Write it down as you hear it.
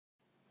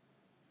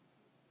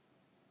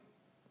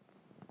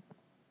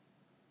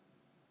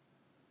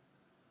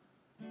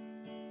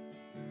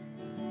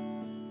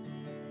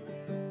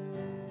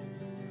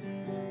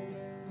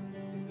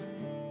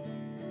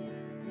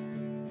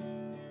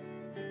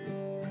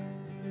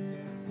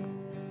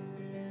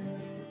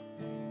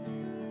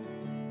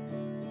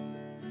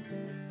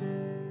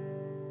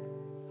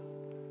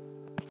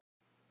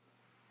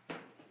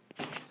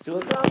So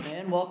what's up,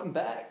 man? Welcome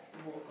back.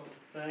 Welcome.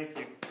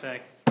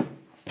 Thank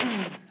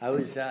you. How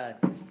was the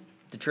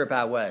trip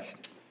out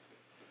west?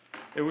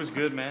 It was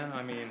good, man.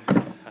 I mean,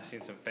 I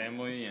seen some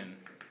family and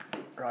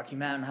Rocky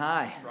Mountain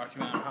High. Rocky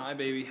Mountain High,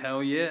 baby.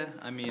 Hell yeah.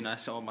 I mean, I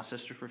saw my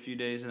sister for a few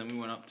days, and then we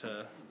went up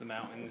to the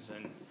mountains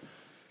and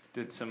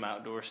did some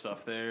outdoor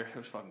stuff there. It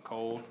was fucking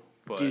cold.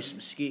 But do some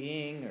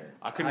skiing or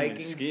I couldn't hiking?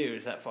 even ski. It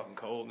was that fucking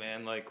cold,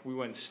 man. Like, we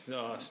went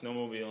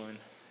snowmobiling,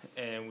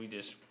 and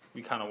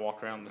we kind of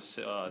walked around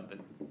the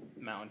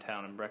mountain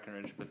town in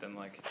Breckenridge, but then,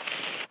 like,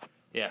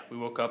 yeah, we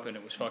woke up and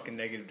it was fucking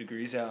negative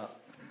degrees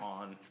out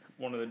on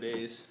one of the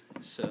days,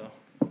 so.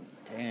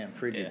 Damn,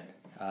 frigid.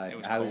 Yeah, it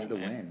was how cold, was the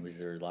man. wind? Was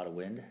there a lot of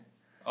wind?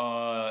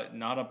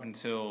 Not up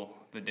until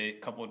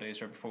couple of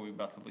days right before we were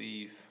about to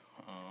leave.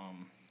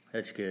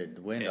 That's good.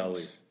 The wind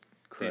always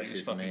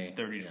crushes me.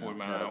 30 to 40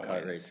 mile an that'll hour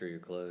cut winds. right through your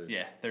clothes.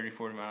 Yeah, 30,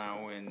 40 mile an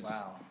hour winds.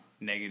 Wow.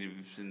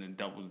 Negatives in the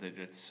double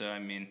digits. So, I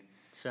mean.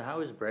 So how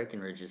is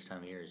Breckenridge this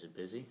time of year? Is it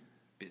busy?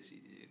 Busy,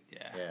 dude.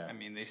 Yeah. Yeah, I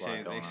mean, they there's a lot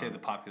say going the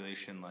on.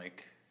 population,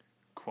 like,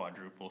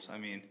 quadruples. I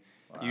mean,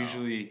 Wow.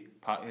 usually,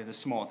 it's a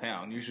small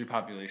town. Usually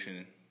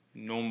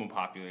normal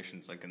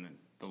population's like in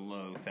the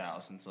low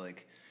thousands,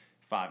 like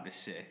 5 to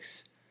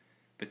 6.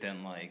 But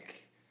then,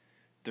 like,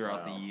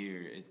 throughout the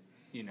year,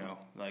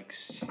 like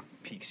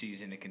peak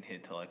season, it can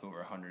hit to like over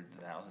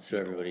 100,000. So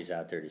everybody's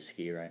out there to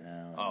ski right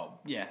now? Oh,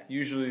 yeah.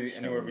 Usually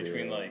anywhere Snowmobile.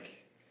 between like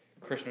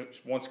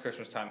once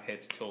Christmas time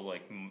hits till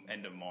like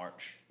end of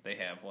March, they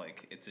have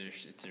like it's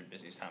their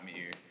busiest time of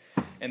year.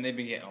 And they've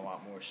been getting a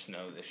lot more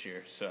snow this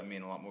year. So I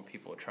mean, a lot more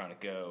people are trying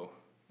to go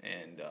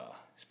and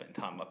spend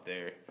time up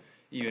there,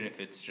 even if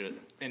it's just,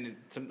 and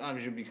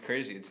sometimes it'd be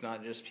crazy. It's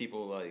not just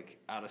people like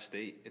out of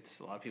state.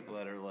 It's a lot of people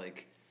that are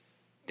like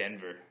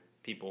Denver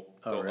people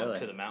go really? up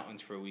to the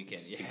mountains for a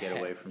weekend. Just to get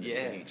away from the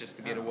city. Just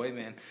to get away,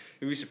 man.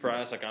 You'd be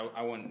surprised. Like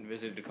I went and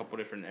visited a couple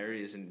different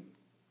areas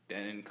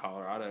in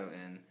Colorado,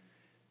 and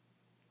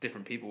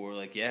different people were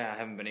like, "Yeah, I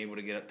haven't been able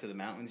to get up to the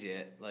mountains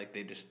yet." Like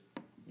they just,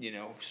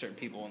 certain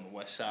people on the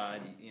west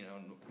side,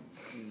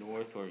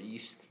 north or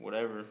east,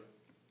 whatever,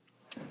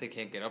 they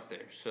can't get up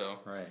there. So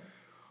Right.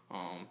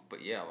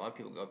 But yeah, a lot of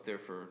people go up there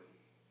for,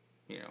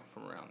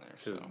 from around there.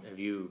 So have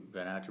you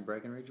been out to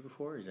Breckenridge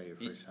before, or is that your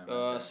first time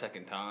out there?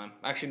 Second time.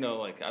 Actually, no.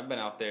 Like I've been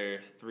out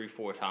there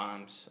 3-4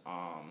 times.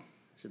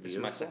 This is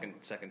my second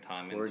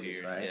time It's into gorgeous,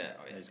 here. right?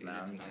 Yeah, Those dude,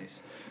 mountains. it's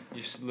nice.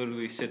 You just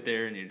literally sit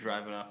there and you're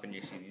driving up and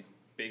you see these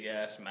big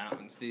ass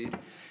mountains, dude.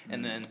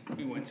 And then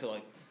we went to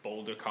like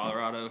Boulder,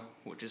 Colorado,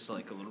 which is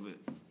like a little bit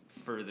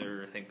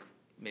further. I think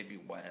maybe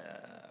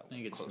I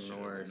think it's closer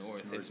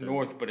north. It's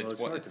north, but it's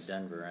it's north of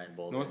Denver, right?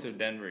 Boulder. North of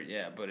Denver,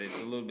 yeah, but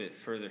it's a little bit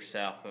further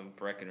south of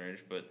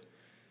Breckenridge, but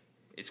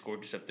it's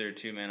gorgeous up there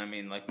too, man. I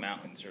mean, like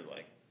mountains are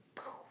like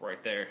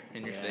right there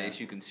in your face.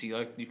 You can see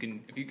if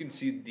you can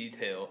see the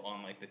detail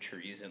on like the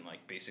trees and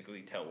like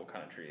basically tell what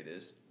kind of tree it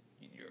is,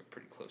 you're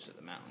pretty close to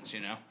the mountains,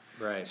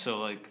 Right. So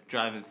like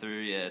driving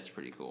through, yeah, it's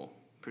pretty cool.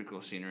 Pretty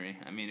cool scenery.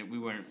 I mean, we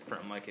went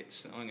from like it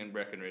snowing in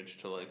Breckenridge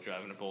to like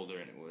driving to Boulder,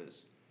 and it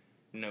was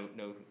no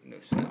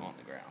snow on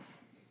the ground.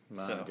 A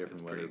lot of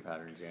different weather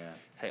patterns, yeah.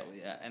 Hell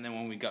yeah. And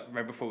then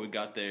right before we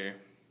got there,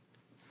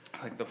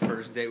 like the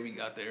first day we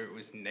got there, it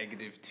was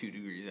 -2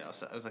 degrees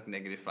outside. It was like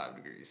 -5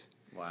 degrees.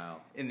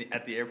 Wow.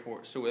 At the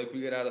airport. So like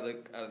we got out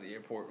of the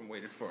airport and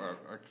waited for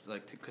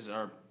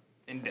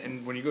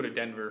and when you go to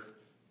Denver,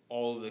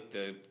 all of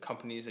the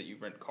companies that you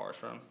rent cars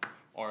from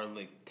are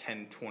like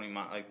 10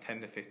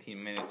 to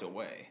 15 minutes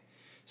away.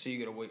 So you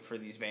gotta wait for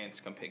these vans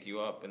to come pick you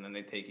up, and then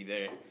they take you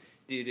there.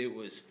 Dude, it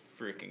was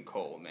freaking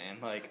cold, man.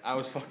 Like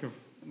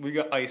we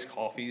got iced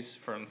coffees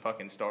from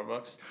fucking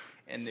Starbucks,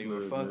 and they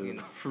were fucking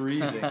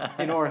freezing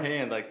in our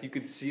hand. Like you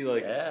could see,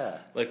 like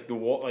the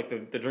wall, like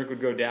the drink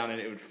would go down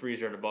and it would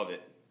freeze right above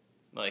it.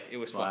 Like it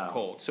was fucking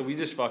cold. So we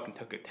just fucking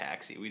took a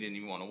taxi. We didn't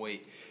even want to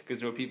wait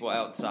because there were people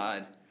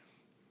outside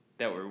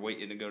that were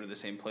waiting to go to the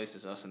same place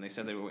as us, and they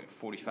said they were waiting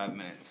 45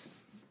 minutes.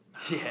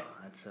 Yeah,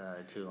 that's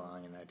too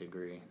long in that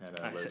degree. That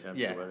low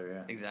temperature weather.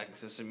 Yeah,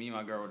 exactly. So me and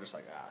my girl were just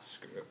like,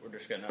 screw it. We're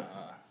just gonna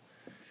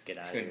get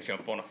out of here.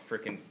 Jump on a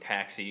freaking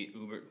taxi.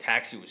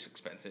 Taxi was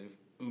expensive.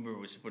 Uber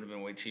would have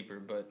been way cheaper,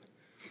 but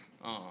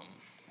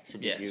so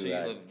you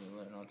live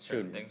on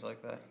certain things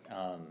like that.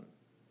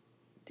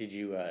 Did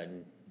you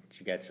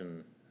get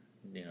some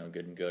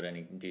go to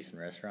any decent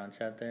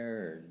restaurants out there?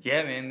 Or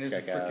yeah, man, there's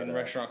a freaking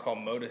restaurant called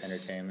Modus.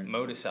 Entertainment.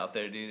 Modus out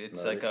there, dude.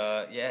 It's Modus?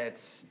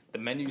 it's the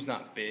menu's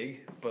not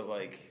big, but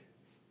like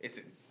it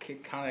can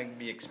kind of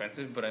be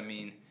expensive. But I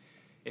mean,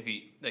 if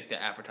you like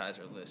the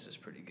appetizer list is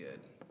pretty good.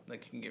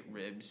 Like you can get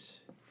ribs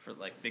for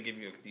like they give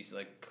you a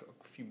decent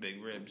a few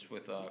big ribs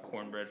with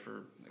cornbread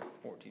for like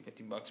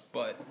 $14-15.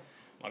 But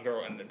my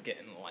girl ended up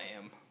getting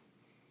lamb,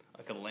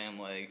 like a lamb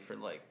leg for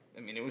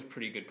it was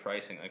pretty good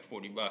pricing, like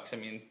 $40. I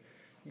mean,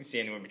 you can see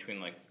anywhere between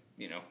like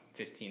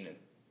 $15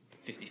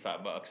 to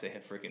 $55. They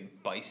had freaking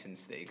bison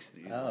steaks,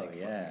 dude. Oh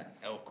yeah,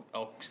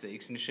 elk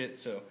steaks and shit.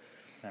 So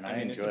and I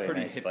enjoy a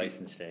nice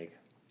bison steak.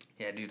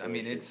 Yeah, dude. I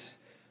mean, it's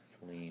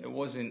lean. It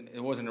wasn't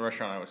a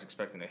restaurant I was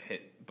expecting to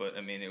hit, but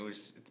I mean,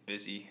 it's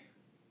busy.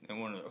 and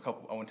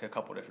I went to a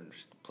couple different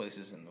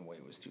places, and the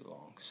wait was too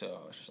long. So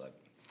I was just like,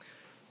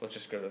 let's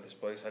just go to this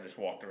place. I just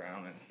walked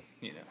around,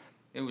 and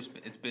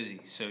it's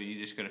busy. So you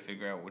just got to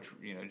figure out which,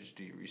 just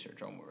do your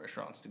research on what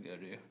restaurants to go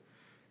to.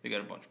 They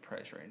got a bunch of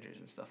price ranges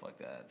and stuff like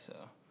that. So.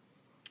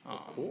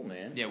 Cool,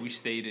 man. Yeah, we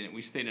stayed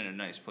in a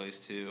nice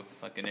place too,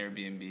 like an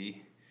Airbnb.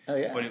 Oh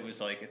yeah. But it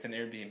was like it's an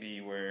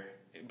Airbnb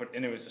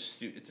and it was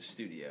it's a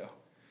studio,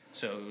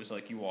 so it was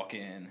like you walk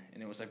in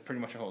and it was like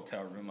pretty much a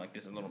hotel room. Like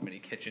there's a little mini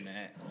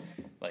kitchenette,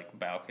 like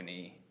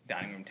balcony,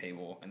 dining room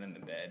table, and then the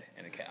bed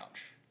and a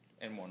couch,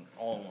 and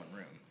all in one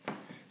room.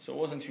 So it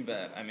wasn't too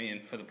bad. I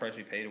mean, for the price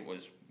we paid, it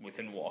was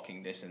within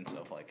walking distance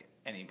of like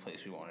any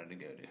place we wanted to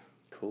go to.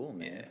 Cool,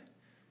 man.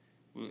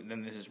 Yeah.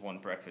 Then there's this one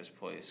breakfast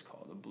place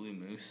called the Blue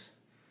Moose.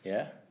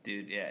 Yeah,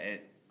 dude. Yeah,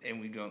 and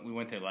we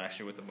went there last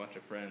year with a bunch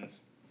of friends,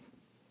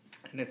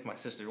 and it's one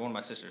of my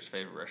sister's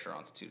favorite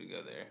restaurants too to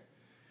go there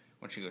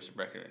when she goes to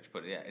Breckenridge.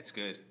 But yeah, it's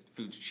good.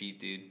 Food's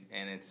cheap, dude,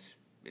 and it's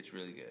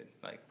really good.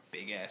 Like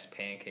big ass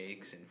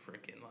pancakes and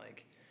freaking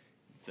like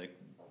it's like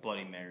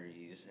Bloody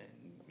Marys and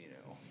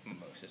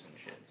mimosas and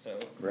shit. So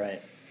right.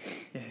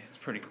 Yeah, it's a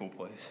pretty cool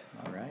place.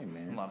 All right,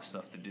 man. A lot of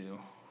stuff to do,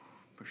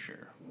 for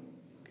sure.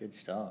 Good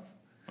stuff.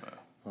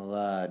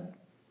 Well,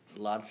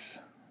 lots.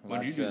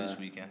 What did you do this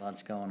weekend?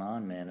 Lots going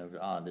on, man.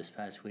 This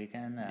past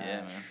weekend. Yeah,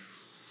 man.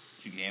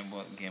 Did you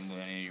gamble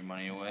any of your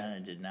money away? I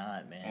did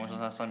not, man. When was the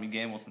last time you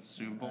gambled since the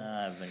Super Bowl?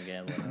 I've been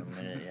gambling a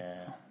minute,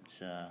 yeah.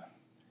 I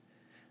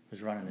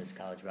was running these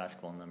college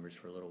basketball numbers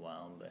for a little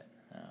while, but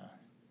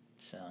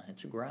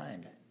it's a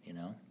grind,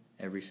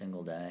 every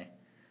single day.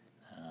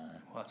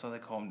 Well, that's why they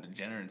call them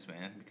degenerates,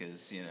 man,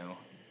 because,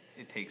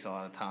 it takes a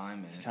lot of time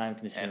and it's time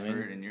consuming.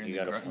 Effort, and you're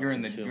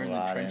in the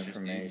trenches,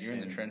 dude. You're in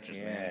the trenches,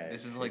 man.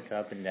 This is like it's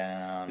up and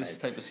down. This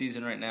type of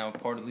season right now,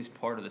 at least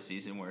part of the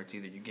season where it's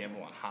either you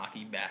gamble on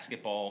hockey,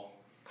 basketball,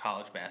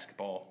 college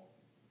basketball,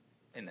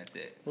 and that's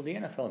it. Well, the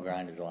NFL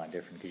grind is a lot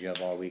different because you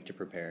have all week to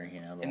prepare. The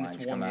and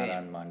lines come out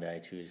on Monday,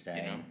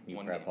 Tuesday, and you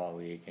prep game. All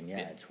week, and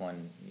it's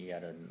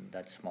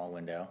that small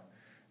window.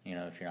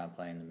 If you're not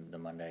playing the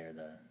Monday or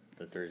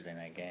the Thursday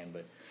night game,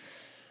 but.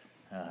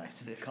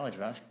 College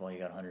basketball, you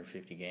got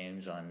 150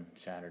 games on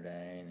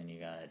Saturday, and then you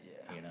got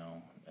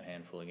a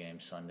handful of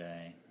games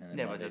Sunday. And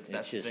then Monday. But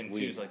that's just the thing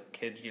too. Is like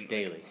kids, it's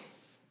daily.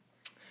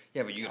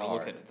 Yeah, but you got to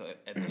look at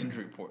the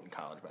injury report in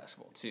college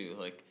basketball too.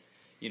 Like,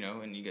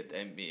 and you get the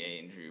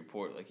NBA injury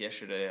report. Like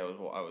yesterday, I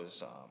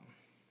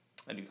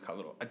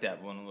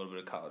dabble in a little bit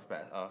of college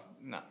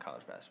not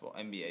college basketball,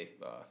 NBA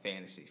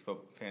fantasy.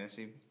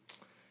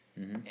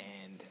 Mm-hmm.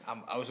 And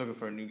I was looking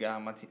for a new guy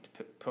on my team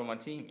to put on my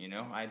team.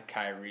 I had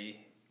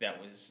Kyrie. That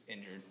was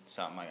injured,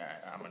 so I'm like, all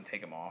right, I'm going to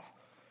take him off.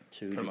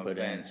 So who'd you put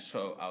in?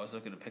 So I was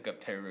looking to pick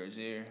up Terry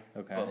Rozier.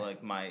 Okay. But,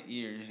 like, my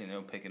ears,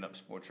 picking up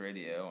sports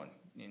radio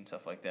and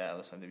stuff like that, I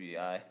listen to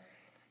WI,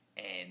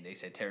 and they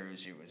said Terry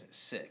Rozier was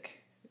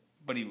sick.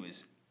 But he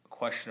was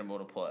questionable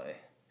to play.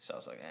 So I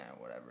was like,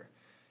 whatever.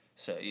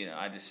 So,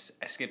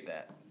 I skipped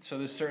that. So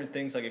there's certain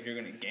things, like, if you're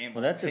going to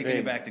gamble, taking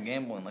it back to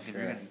gambling, like, if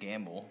you're going to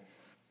gamble.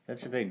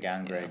 That's a big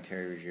downgrade,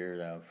 Terry Rozier,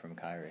 though, from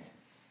Kyrie.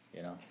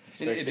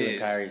 Especially when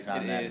Kyrie's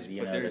not in that. The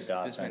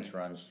offense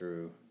runs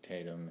through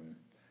Tatum and.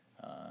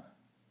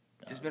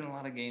 There's been a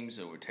lot of games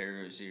though where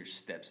Terry Rozier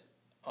steps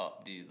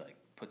up, dude. Like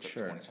puts up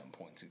 20-something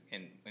points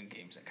in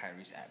games that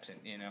Kyrie's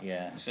absent.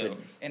 Yeah. So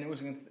and it was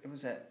against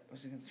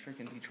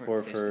freaking Detroit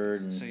Horford.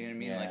 Pistons. So you know what I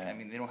mean? Yeah.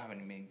 Like they don't have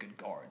any main good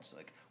guards.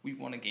 Like we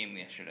won a game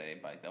yesterday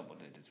by double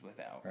digits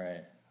without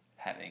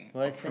having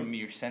a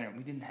premier center.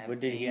 We didn't have.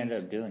 What did he end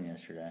up doing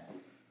yesterday?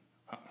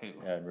 Who?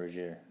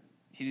 Rozier.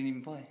 He didn't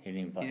even play.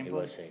 He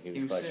was sick. He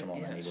was questionable.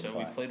 Sick, and he didn't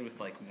play. We played with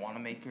like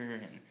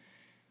Wanamaker and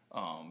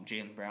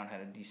Jaylen Brown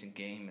had a decent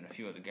game and a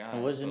few other guys.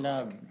 Wasn't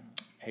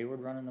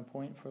Hayward running the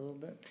point for a little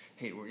bit?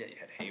 You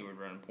had Hayward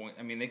running point.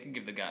 I mean, they can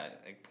give the guy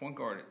like point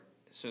guard.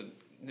 So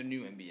the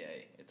new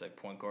NBA, it's like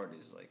point guard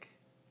is like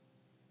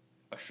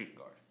a shooting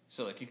guard.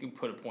 So like you can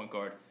put a point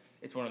guard.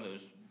 It's one of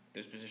those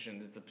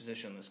positions. It's a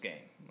positionless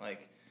game.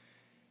 Like.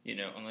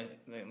 Unless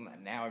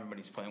now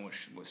everybody's playing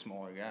with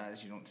smaller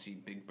guys. You don't see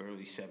big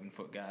burly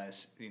 7-foot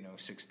guys.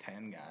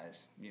 6'10"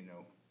 guys.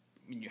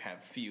 You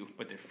have few,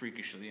 but they're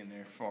freakishly and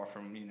they're far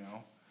from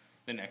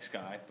the next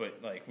guy. But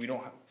like we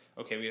don't have.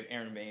 Okay, we have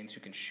Aaron Baines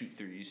who can shoot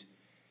threes.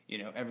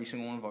 Every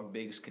single one of our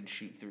bigs can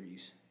shoot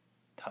threes.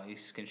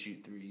 Tice can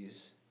shoot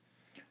threes.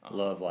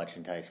 Love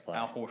watching Tice play.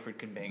 Al Horford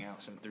can bang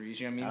out some threes.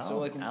 You know what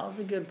I mean? Al's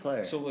a good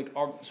player. So like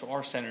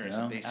our center is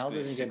basically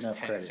a 6'10",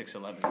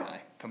 6'11"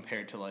 guy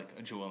compared to like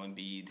a Joel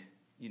Embiid,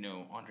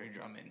 Andre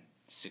Drummond,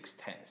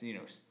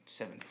 6'10",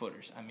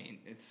 7-footers. I mean,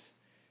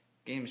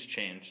 game's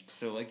changed.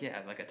 So like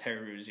like a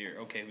Terry Rozier,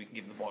 okay, we can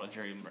give the ball to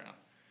Jaylen Brown,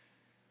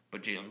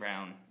 but Jaylen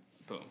Brown,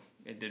 boom,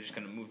 they're just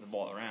gonna move the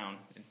ball around.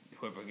 And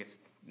whoever gets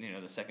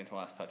the second to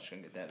last touch is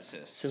gonna get that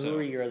assist. So who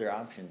were your other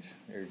options,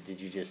 or did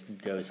you just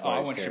go as far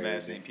as I went Terry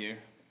Shabazz Napier.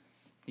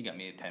 He got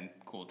me a 10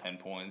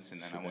 points, and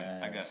then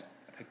I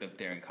picked up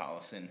Darren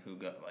Collison, who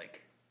got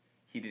like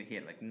he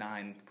had like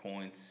 9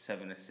 points,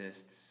 7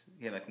 assists.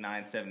 He had like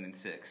 9, 7, and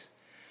 6.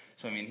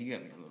 So I mean, he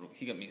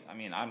got me. I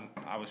mean,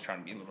 I was trying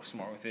to be a little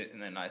smart with it,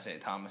 and then Isaiah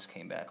Thomas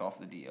came back off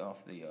the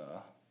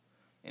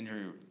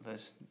injury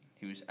list.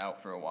 He was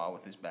out for a while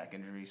with his back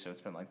injury, so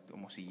it's been like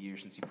almost a year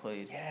since he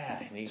played.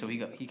 Yeah. So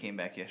he came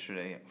back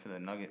yesterday for the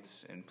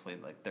Nuggets and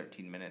played like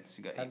 13 minutes.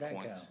 He got 8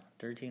 points. Go?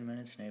 13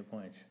 minutes and 8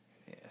 points.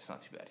 Yeah, it's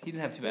not too bad. He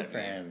didn't have too bad for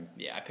him.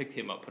 Yeah, I picked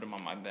him up, put him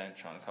on my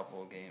bench on a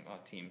couple of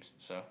teams.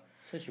 So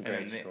such a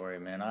great story,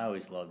 man. I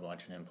always loved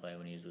watching him play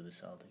when he was with the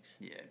Celtics.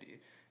 Yeah, dude.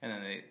 And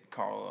then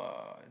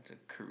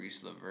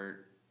Caris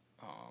LeVert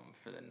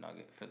for the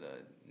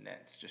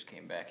Nets just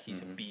came back.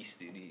 He's a beast,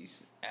 dude.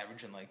 He's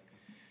averaging like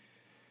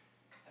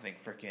I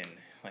think freaking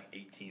like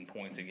 18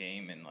 points a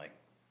game and like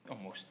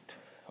almost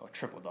a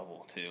triple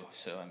double too.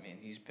 So I mean,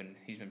 he's been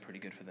pretty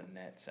good for the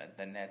Nets.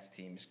 The Nets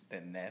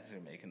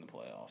are making the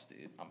playoffs,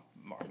 dude. I'm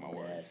marking my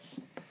words.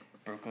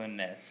 Brooklyn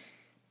Nets.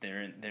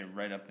 They're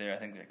right up there. I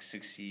think they're like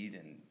 6th seed,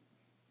 and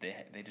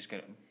they just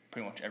got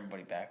pretty much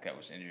everybody back that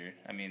was injured.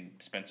 I mean,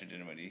 Spencer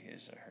Dinwiddie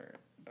is hurt,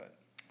 but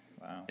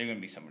wow, they're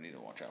gonna be somebody to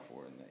watch out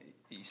for in the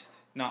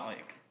East. Not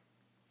like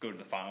go to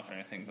the finals or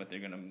anything, but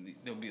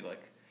they'll be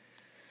like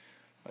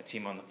a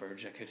team on the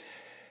verge that could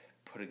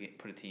put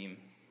a team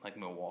like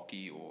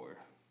Milwaukee or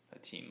a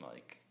team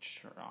like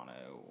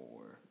Toronto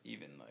or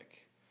even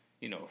like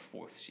a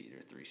 4th seed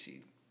or 3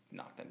 seed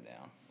knock them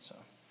down. So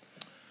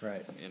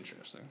right,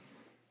 interesting.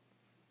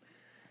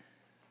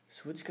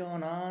 So what's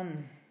going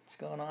on? What's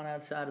going on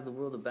outside of the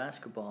world of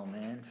basketball,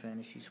 man?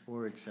 Fantasy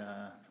sports.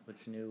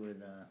 What's new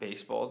with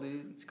baseball,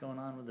 dude? What's going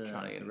on with the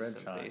Red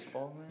Sox?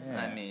 Baseball, man.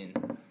 Yeah. I mean,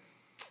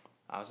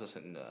 I was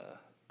listening to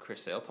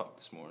Chris Sale talk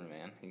this morning,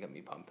 man. He got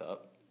me pumped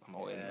up. I'm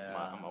away to work.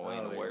 I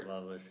always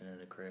love listening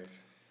to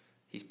Chris.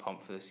 He's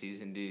pumped for the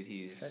season, dude.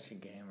 He's such a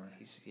gamer.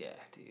 Dude.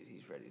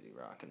 He's ready to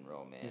rock and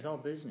roll, man. He's all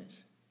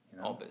business.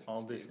 All business.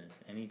 All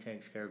business. And he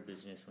takes care of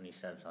business when he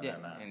steps on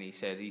that mountain. And he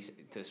said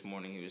this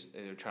morning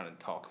they were trying to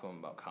talk to him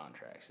about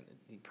contracts, and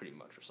he pretty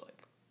much was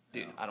like,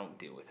 dude, I don't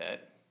deal with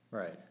that.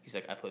 Right. He's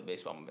like, I play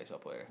baseball. I'm a baseball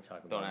player.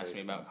 Don't ask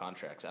me about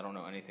contracts. I don't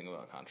know anything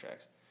about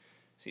contracts.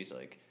 So he's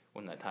like,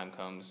 when that time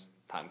comes.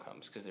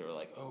 Because they were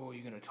like, oh, are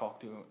you going to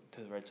talk to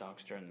the Red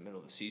Sox during the middle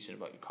of the season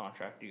about your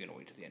contract? Are you going to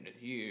wait till the end of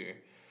the year?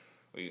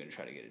 Or are you going to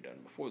try to get it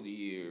done before the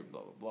year?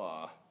 Blah, blah,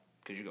 blah.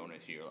 Because you're going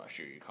into your last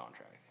year of your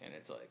contract. And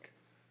it's like,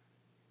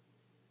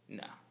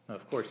 nah. Well,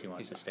 of course he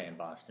wants to stay in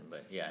Boston,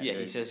 but yeah,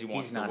 he says he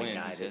wants to win. He's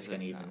not a guy that's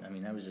going to even. I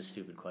mean, that was a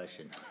stupid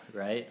question,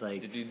 right?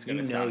 Like, the dude's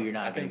going to you're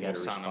not going to get a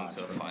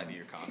response from him. Sign him to a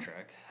 5-year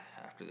contract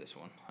after this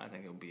one. I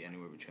think it'll be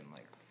anywhere between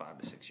like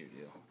 5 to 6 year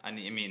deal. I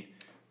mean,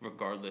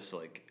 regardless,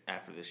 like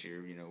after this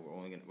year,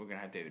 we're gonna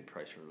have David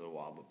Price for a little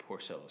while, but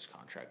Porcello's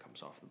contract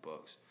comes off the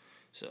books,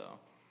 so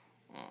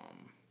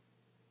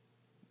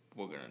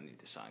we're gonna need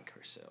to sign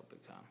Chris Sale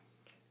big time.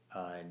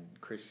 And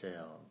Chris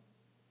Sale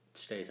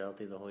stays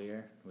healthy the whole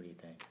year. What do you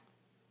think?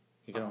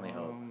 You can only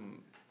hope.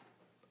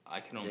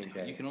 You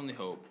can only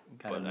hope.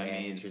 Kind of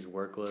manage his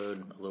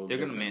workload a little. They're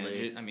gonna manage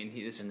it. I mean,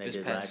 this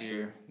past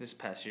year,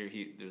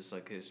 it was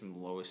like his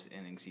lowest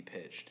innings he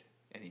pitched,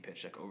 and he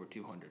pitched like over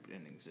 200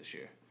 innings this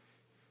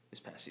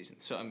past season.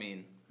 So I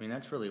mean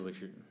that's really what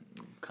you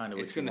want to look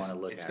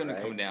at. It's going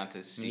to come down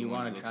to see. You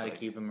want to try to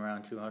keep him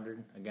around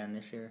 200 again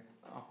this year.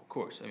 Oh, of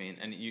course. I mean,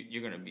 and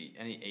you're going to be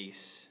any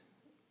ace,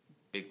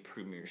 big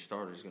premier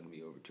starter is going to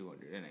be over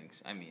 200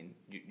 innings. I mean,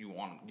 you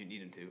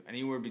need him to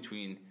anywhere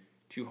between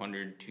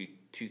 200 to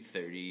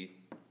 230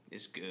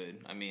 is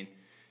good. I mean,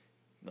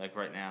 like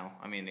right now.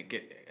 I mean,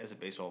 as a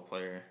baseball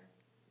player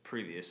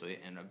previously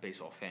and a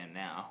baseball fan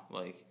now,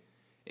 like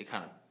it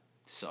kind of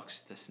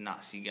sucks to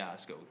not see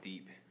guys go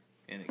deep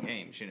in the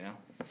games,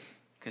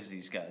 because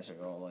these guys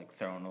are all like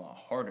throwing a lot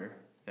harder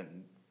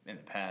than in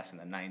the past. In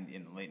the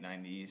late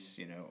 90s,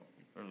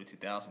 early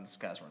 2000s,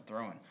 guys weren't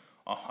throwing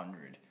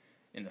 100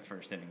 in the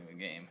first inning of a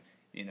game,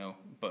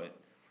 But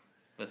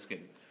let's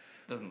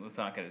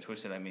not get it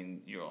twisted. I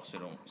mean, you also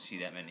don't see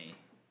that many.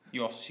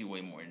 You also see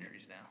way more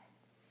injuries now.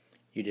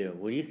 You do.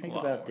 What do you think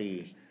about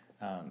the?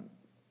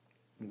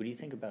 What do you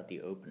think about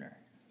the opener?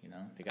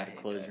 They got a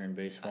closer in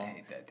baseball. I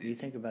hate that, dude. What do you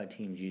think about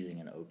teams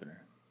using an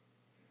opener?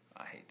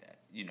 I hate that.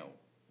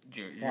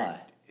 Why?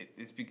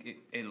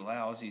 It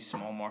allows these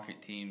small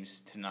market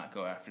teams to not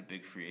go after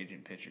big free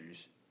agent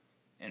pitchers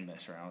and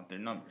mess around with their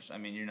numbers. I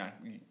mean, you're going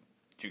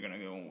to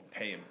go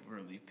pay a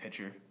relief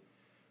pitcher,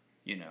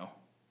 $20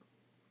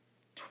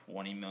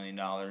 million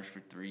for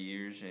 3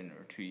 years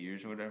or 2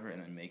 years or whatever,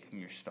 and then make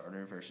him your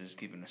starter versus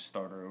giving a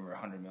starter over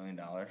 $100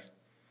 million.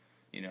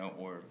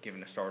 Or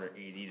giving a starter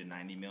 80 to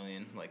 90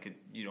 million. Like,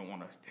 you don't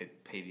want to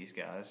pay these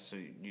guys, so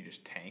you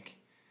just tank,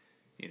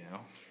 And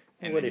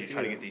then you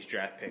try to get these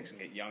draft picks and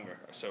get younger.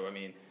 So, I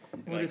mean...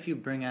 What if you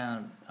bring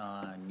out,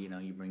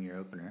 you bring your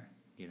opener,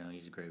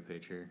 he's a great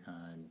pitcher,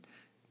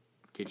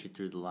 get you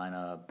through the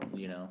lineup,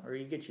 or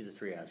you get you the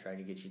 3 outs, right?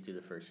 He gets you through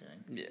the first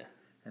inning. Yeah.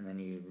 And then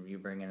you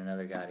bring in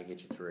another guy to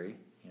get you 3,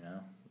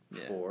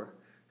 4.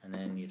 And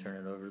then you turn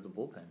it over to the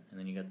bullpen. And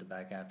then you got the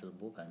back half of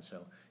the bullpen.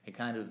 So it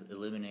kind of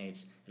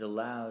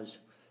allows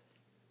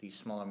these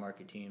smaller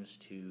market teams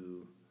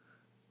to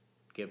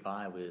get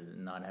by with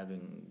not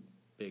having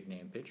big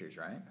name pitchers,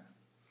 right?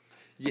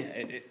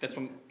 Yeah, that's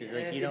what. It's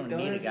like you don't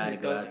need a guy to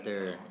go out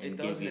there and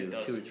give you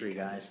 2 or 3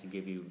 guys to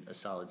give you a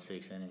solid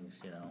 6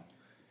 innings.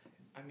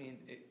 I mean,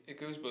 it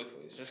goes both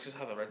ways. Just because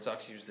how the Red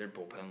Sox used their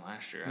bullpen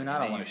last year. I mean, I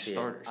don't want to see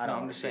starters. it. I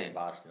don't want to see it in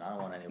Boston. I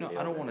don't want anybody.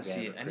 No, I don't want to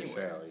see it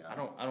anywhere.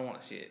 anywhere. I don't want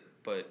to see it.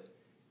 But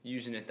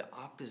using it the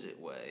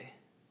opposite way,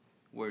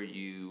 where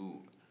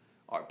you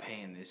are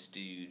paying this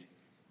dude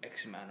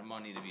X amount of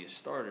money to be a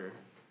starter,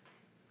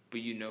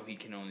 but you know he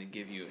can only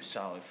give you a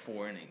solid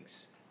 4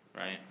 innings,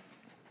 right?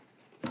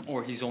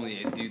 Or he's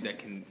only a dude that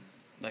can,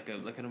 like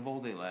an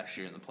Evaldi last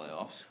year in the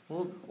playoffs.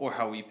 Well, or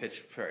how we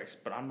pitched Price.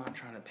 But I'm not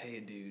trying to pay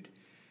a dude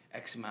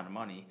X amount of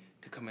money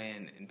to come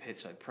in and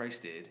pitch like Price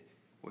did,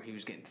 where he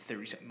was getting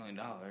 $37 million.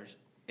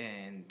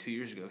 And 2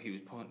 years ago, he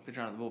was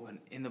pitching out of the bullpen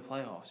in the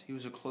playoffs. He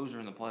was a closer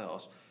in the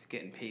playoffs,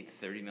 getting paid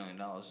 $30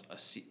 million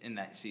in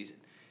that season.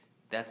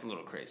 That's a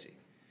little crazy.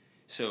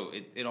 So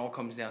it all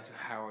comes down to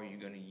how are you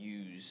going to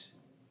use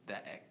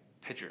that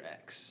pitcher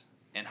X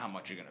and how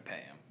much you're going to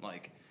pay him.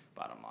 Like,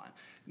 bottom line.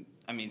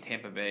 I mean,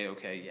 Tampa Bay,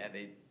 okay, yeah,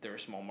 they're a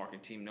small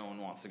market team. No one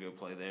wants to go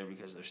play there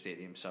because their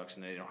stadium sucks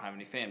and they don't have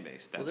any fan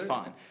base. That's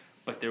fine.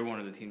 But they're one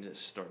of the teams that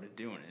started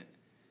doing it.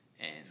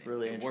 And it's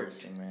really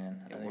interesting, worked. man.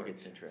 I think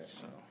it's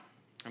interesting. So,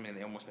 I mean,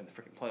 they almost made the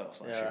freaking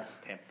playoffs last year,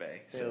 Tampa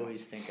Bay. They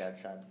always think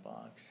outside the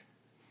box.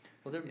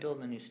 Well, they're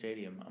building a new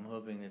stadium. I'm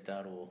hoping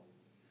that will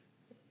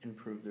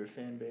improve their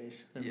fan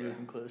base. They're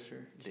moving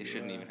closer. They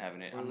shouldn't even have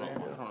an. I don't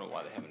know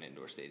why they have an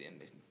indoor stadium.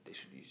 They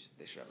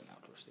should have an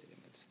outdoor stadium.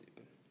 It's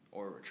stupid,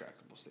 or a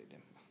retractable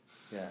stadium.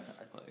 Yeah,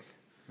 I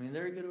mean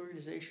they're a good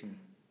organization.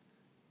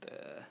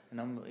 And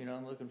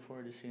I'm looking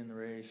forward to seeing the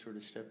Rays sort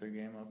of step their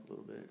game up a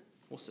little bit.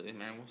 We'll see,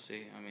 man. We'll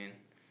see. I mean,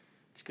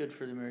 it's good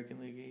for the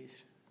American League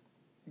East.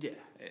 Yeah,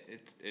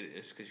 it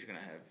is because you're gonna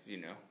have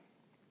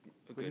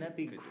Wouldn't that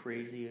be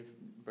crazy if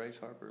Bryce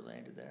Harper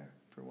landed there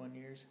for 1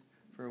 year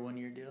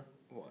deal?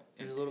 What?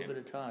 There's a little bit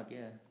of talk,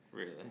 yeah.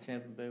 Really? And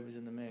Tampa Bay was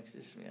in the mix.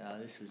 This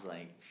was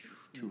like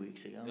 2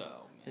 weeks ago. Oh,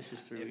 man. This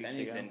was 3 weeks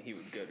ago. If anything, he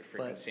would go to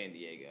freaking San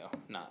Diego,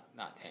 not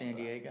Tampa. San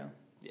Diego?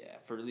 Yeah,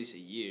 for at least a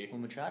year.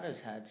 Well,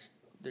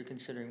 they're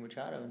considering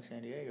Machado in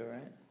San Diego,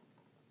 right?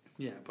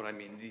 Yeah, but I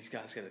mean, these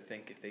guys got to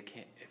think if they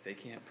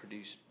can't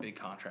produce big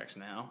contracts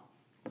now.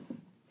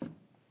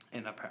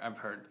 And I've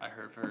heard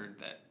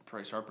that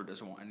Bryce Harper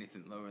doesn't want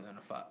anything lower than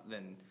a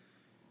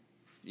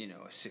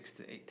 6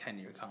 to 8,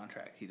 10-year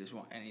contract. He doesn't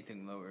want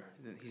anything lower.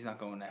 He's not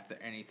going after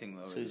anything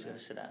lower. So he's going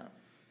to sit out.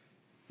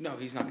 No,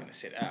 he's not going to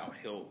sit out.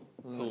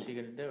 What's he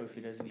going to do if he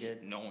doesn't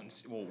get? No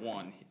one's. Well,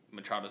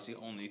 Machado's the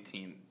only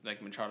team.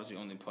 Like Machado's the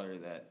only player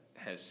that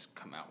has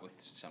come out with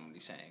somebody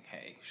saying,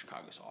 "Hey,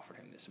 Chicago's offered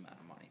him this amount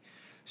of money."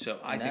 So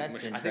I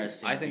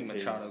think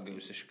Machado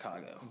goes to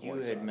Chicago. You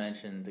had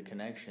mentioned the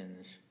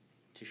connections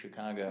to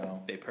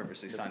Chicago. They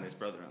purposely signed his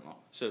brother-in-law.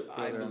 So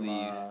I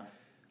believe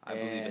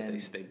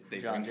that they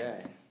John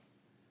Jay.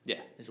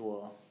 Yeah. As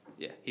well.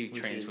 Yeah, he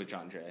trains with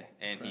John Jay,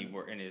 and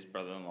his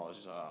brother-in-law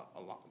is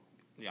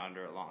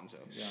Yonder Alonso.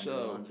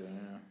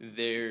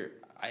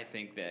 I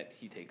think that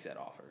he takes that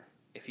offer.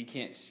 If he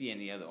can't see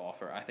any other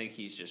offer, I think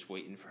he's just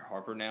waiting for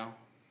Harper now.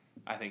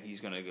 I think he's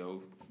going to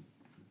go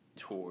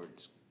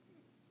towards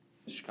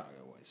the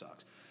Chicago White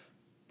Sox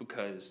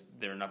because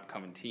they're an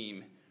upcoming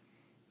team.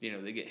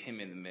 They get him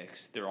in the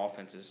mix. Their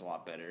offense is a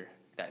lot better.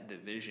 That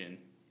division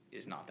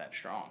is not that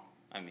strong.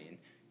 I mean,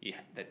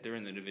 that they're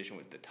in the division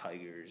with the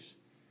Tigers,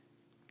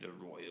 the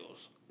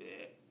Royals.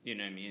 You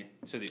know what I mean?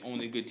 So the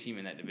only good team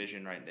in that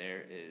division right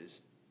there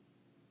is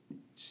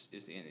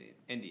the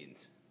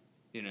Indians.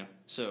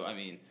 So I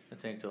mean, I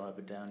think they'll have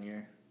a down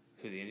year.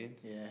 Who, the Indians?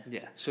 Yeah.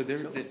 Yeah. So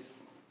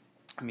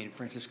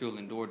Francisco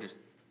Lindor just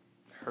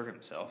hurt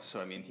himself.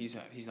 So I mean, he's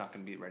not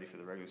going to be ready for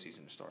the regular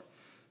season to start.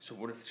 So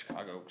what if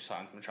Chicago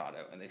signs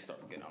Machado and they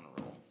start getting on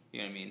a roll? You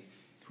know what I mean?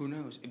 Who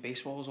knows?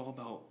 Baseball is all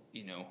about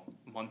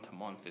month to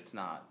month. It's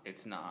not.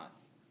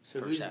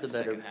 So who's the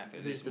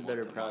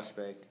better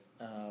prospect?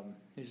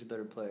 Who's the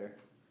better player?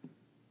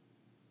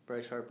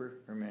 Bryce Harper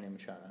or Manny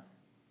Machado?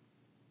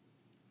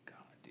 God,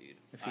 dude.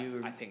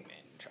 I think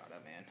Manny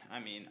Machado, man. I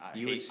mean,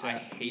 you would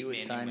sign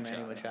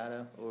Manny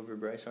Machado over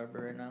Bryce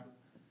Harper right now?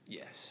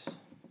 Yes,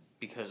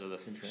 because of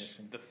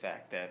the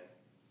fact that.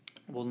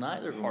 Well,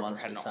 neither of them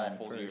wants to sign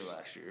first. Year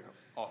last year.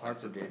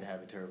 Harper did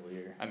have a terrible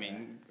year. I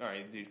mean, all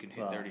right, dude can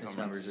hit 30 home runs. His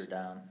numbers are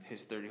down.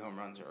 His 30 home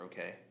runs are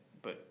okay,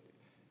 but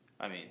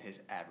I mean,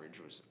 his average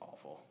was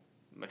awful.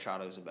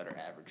 Machado's a better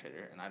average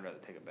hitter, and I'd rather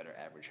take a better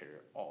average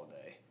hitter all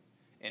day.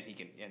 And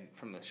and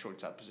from the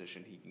shortstop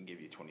position, he can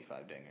give you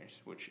 25 dingers,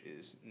 which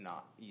is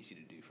not easy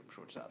to do from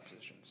shortstop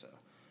position. So,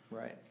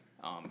 right.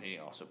 He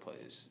also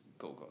plays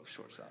Gold Glove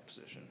shortstop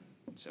position,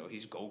 so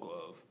he's Gold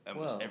Glove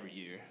almost every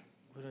year.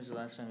 When was the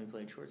last time he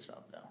played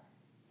shortstop, though?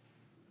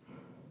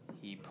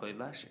 He played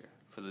last year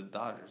for the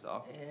Dodgers,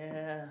 dog.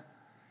 Yeah.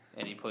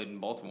 And he played in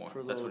Baltimore.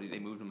 They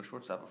moved him to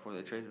shortstop before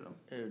they traded him.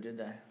 Oh, did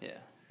they? Yeah.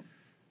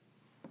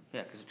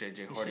 Yeah, because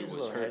J.J. Hardy was hurt. He seems a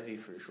little heavy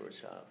for a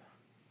shortstop.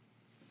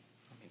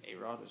 I mean,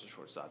 A-Rod was a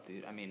shortstop,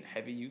 dude. I mean,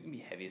 heavy. You can be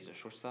heavy as a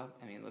shortstop.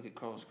 I mean, look at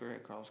Carlos Correa.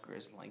 Carlos Correa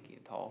is lanky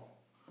and tall.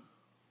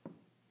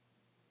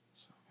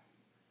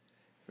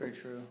 Very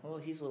true. Well,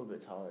 he's a little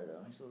bit taller,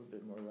 though. He's a little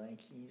bit more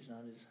lanky. He's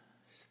not as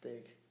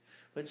thick.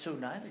 But so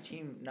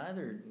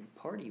neither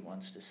party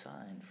wants to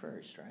sign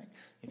first, right?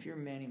 If you're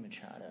Manny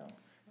Machado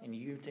and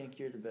you think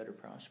you're the better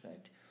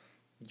prospect,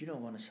 you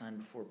don't want to sign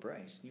before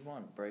Bryce. You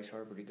want Bryce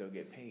Harper to go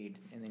get paid,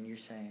 and then you're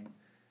saying,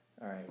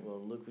 all right, well,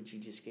 look what you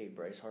just gave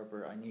Bryce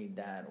Harper. I need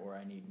that, or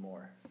I need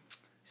more.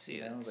 See,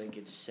 you know, like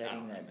it's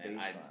setting that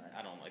baseline.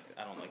 I don't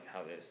like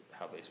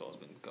how baseball's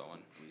been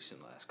going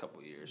recent last couple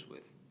of years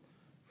with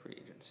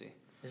free agency.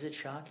 Is it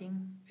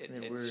shocking?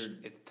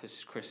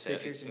 It's Chris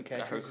pitchers and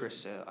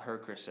catchers. I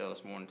heard Chris Sale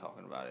this morning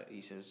talking about it.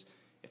 He says,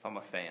 if I'm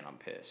a fan, I'm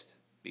pissed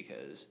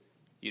because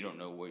you don't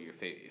know where your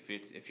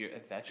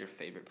if that's your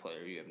favorite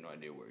player, you have no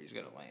idea where he's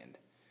gonna land.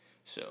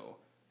 So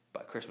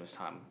by Christmas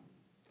time,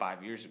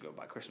 5 years ago,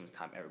 by Christmas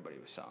time, everybody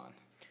was signed.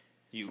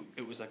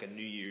 It was like a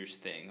New Year's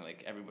thing.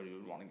 Like everybody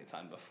would want to get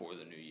signed before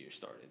the New Year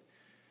started.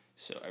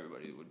 So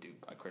everybody would do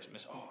by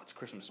Christmas. Oh, it's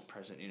Christmas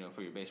present,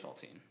 for your baseball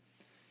team.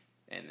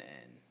 And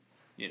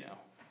then,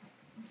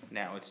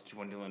 now it's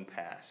dwindling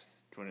past.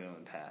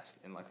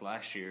 And like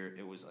last year,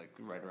 it was like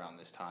right around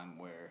this time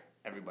where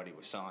everybody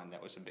was signed.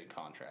 That was a big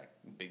contract,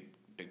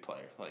 big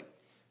player like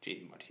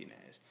JD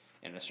Martinez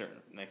and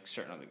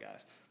certain other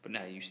guys. But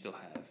now you still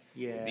have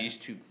these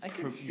two.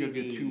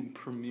 Two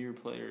premier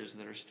players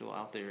that are still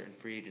out there in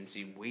free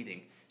agency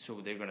waiting.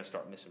 So they're going to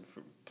start missing.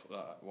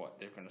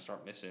 They're going to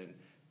start missing,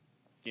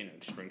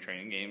 spring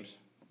training games,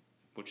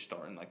 which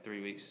start in like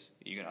 3 weeks.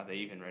 Are they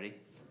even ready?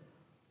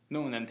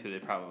 Knowing them two, they're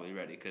probably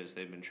ready because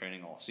they've been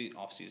training all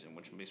off season,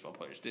 which baseball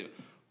players do.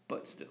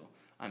 But still,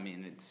 I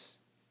mean, it's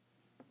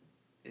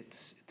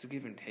a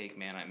give and take,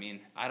 man. I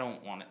mean, I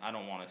don't want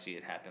to see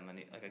it happen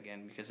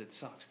again because it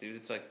sucks, dude.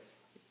 It's like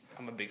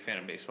I'm a big fan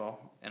of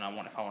baseball, and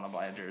if I want to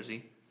buy a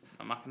jersey,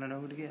 I'm not gonna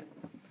know who to get.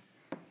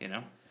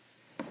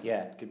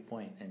 Yeah, good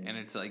point. And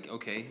it's like,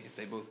 okay, if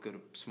they both go to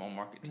small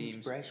market teams,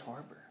 it's Bryce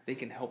Harper. They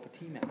can help a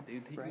team out,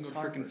 dude. They can go to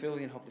freaking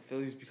Philly and help the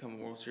Phillies become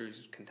a World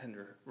Series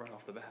contender right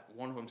off the bat.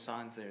 One of them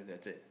signs there,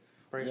 that's it.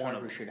 Bryce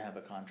Harper should have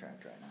a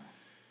contract right now.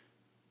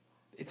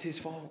 It's his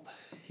fault.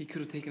 He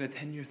could have taken a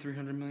 10-year,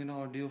 $300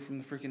 million deal from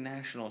the freaking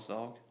Nationals,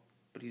 dog.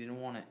 But he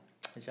didn't want it.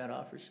 Is that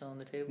offer still on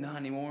the table? Not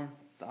anymore.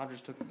 The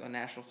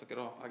Nationals took it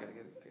off. I gotta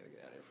get out of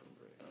here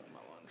for my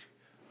lunch.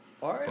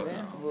 All right,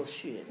 man. Well,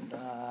 shit.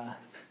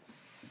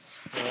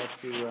 We'll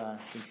have to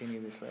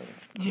continue this later.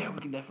 Yeah, we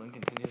can definitely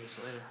continue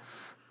this later.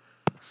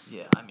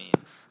 Yeah, I mean,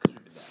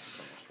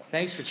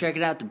 thanks for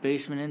checking out the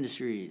Basement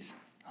Industries.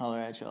 Holler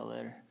at y'all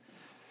later.